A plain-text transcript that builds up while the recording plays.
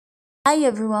Hi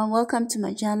everyone, welcome to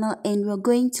my channel, and we're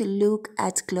going to look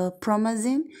at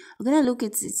chlorpromazine. We're going to look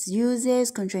at its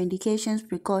uses, contraindications,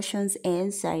 precautions,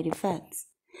 and side effects.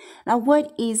 Now,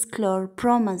 what is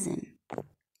chlorpromazine?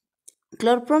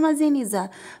 Chlorpromazine is a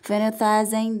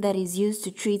phenothiazine that is used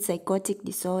to treat psychotic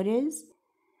disorders,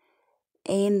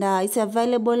 and it's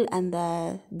available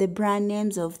under the brand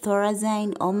names of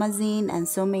Thorazine, Omazine, and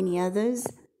so many others.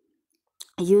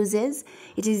 Uses: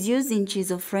 it is used in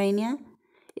schizophrenia.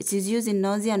 It is used in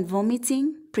nausea and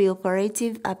vomiting,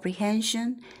 preoperative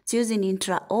apprehension. It's used in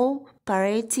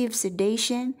intraoperative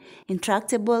sedation,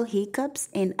 intractable hiccups,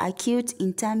 and acute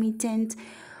intermittent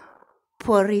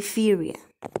porphyria.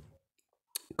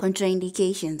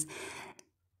 Contraindications.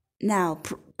 Now,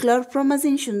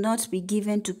 chlorpromazine should not be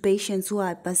given to patients who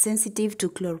are hypersensitive to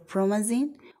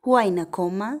chlorpromazine, who are in a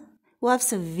coma, who have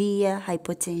severe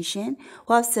hypotension,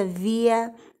 who have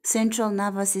severe central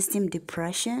nervous system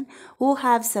depression, who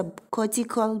have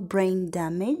subcortical brain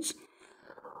damage,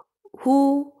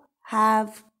 who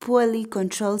have poorly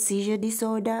controlled seizure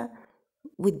disorder,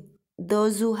 with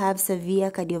those who have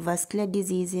severe cardiovascular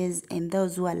diseases, and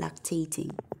those who are lactating.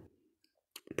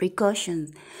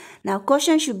 Precautions. Now,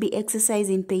 caution should be exercised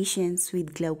in patients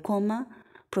with glaucoma,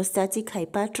 prostatic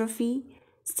hypertrophy,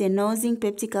 stenosing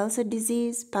peptic ulcer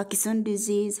disease, Parkinson's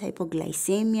disease,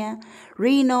 hypoglycemia,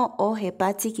 renal or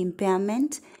hepatic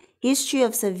impairment, history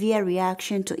of severe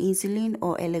reaction to insulin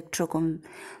or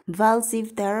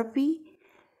electroconvulsive therapy,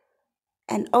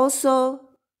 and also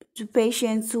to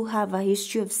patients who have a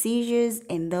history of seizures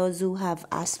and those who have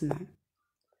asthma.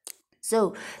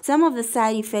 So, some of the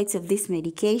side effects of this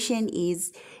medication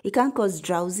is it can cause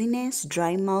drowsiness,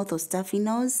 dry mouth or stuffy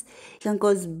nose. It can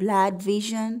cause blurred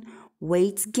vision,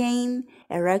 weight gain,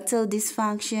 erectile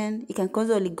dysfunction. It can cause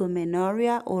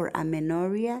oligomenorrhea or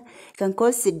amenorrhea. It can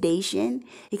cause sedation.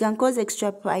 It can cause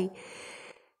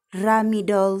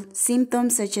extrapyramidal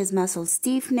symptoms such as muscle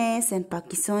stiffness and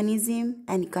Parkinsonism,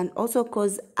 and it can also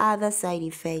cause other side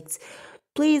effects.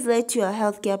 Please let your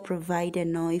healthcare provider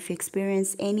know if you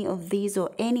experience any of these or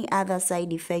any other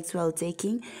side effects while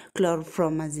taking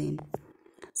chlorpromazine.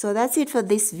 So that's it for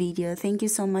this video. Thank you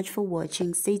so much for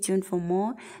watching. Stay tuned for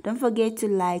more. Don't forget to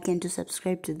like and to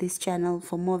subscribe to this channel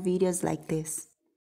for more videos like this.